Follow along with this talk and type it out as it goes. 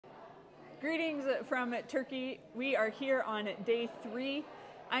Greetings from Turkey. We are here on day 3.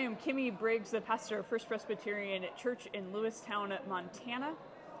 I am Kimmy Briggs, the pastor of First Presbyterian Church in Lewistown, Montana.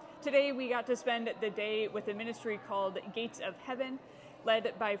 Today we got to spend the day with a ministry called Gates of Heaven,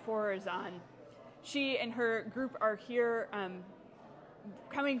 led by Forazan. She and her group are here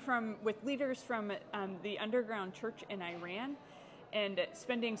coming with leaders from the underground church in Iran and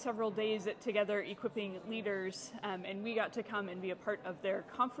spending several days together equipping leaders, and we got to come and be a part of their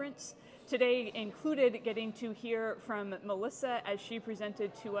conference. Today included getting to hear from Melissa as she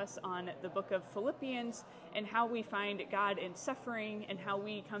presented to us on the book of Philippians and how we find God in suffering and how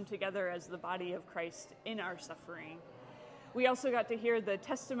we come together as the body of Christ in our suffering. We also got to hear the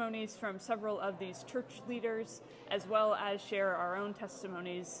testimonies from several of these church leaders, as well as share our own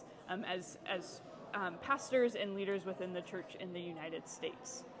testimonies as pastors and leaders within the church in the United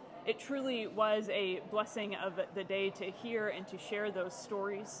States. It truly was a blessing of the day to hear and to share those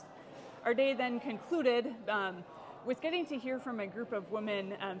stories. Our day then concluded with getting to hear from a group of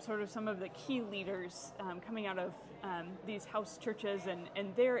women, sort of some of the key leaders coming out of these house churches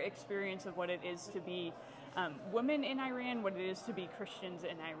and their experience of what it is to be women in Iran, what it is to be Christians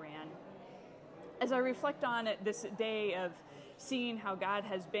in Iran. As I reflect on this day of seeing how God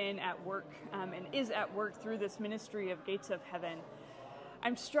has been at work and is at work through this ministry of Gates of Heaven,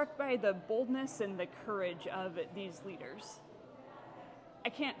 I'm struck by the boldness and the courage of these leaders. I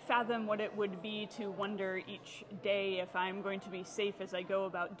can't fathom what it would be to wonder each day if I'm going to be safe as I go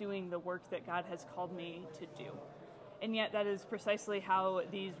about doing the work that God has called me to do. And yet that is precisely how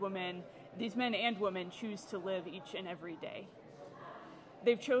these men and women choose to live each and every day.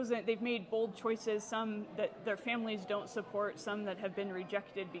 They've made bold choices, some that their families don't support, some that have been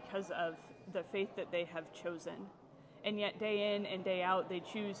rejected because of the faith that they have chosen. And yet day in and day out, they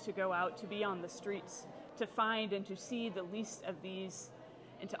choose to go out, to be on the streets, to find and to see the least of these,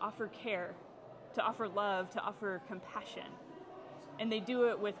 and to offer care, to offer love, to offer compassion. And they do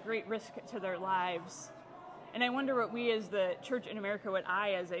it with great risk to their lives. And I wonder what we as the church in America, what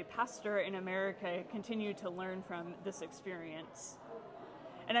I as a pastor in America continue to learn from this experience.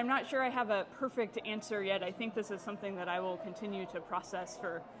 And I'm not sure I have a perfect answer yet. I think this is something that I will continue to process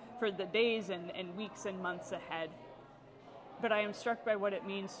for the days and weeks and months ahead. But I am struck by what it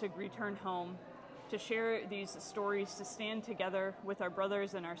means to return home, to share these stories, to stand together with our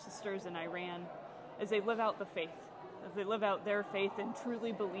brothers and our sisters in Iran as they live out the faith, as they live out their faith and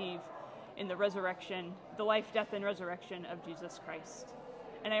truly believe in the resurrection, the life, death, and resurrection of Jesus Christ.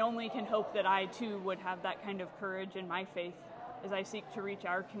 And I only can hope that I too would have that kind of courage in my faith as I seek to reach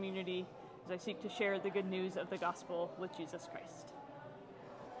our community, as I seek to share the good news of the gospel with Jesus Christ.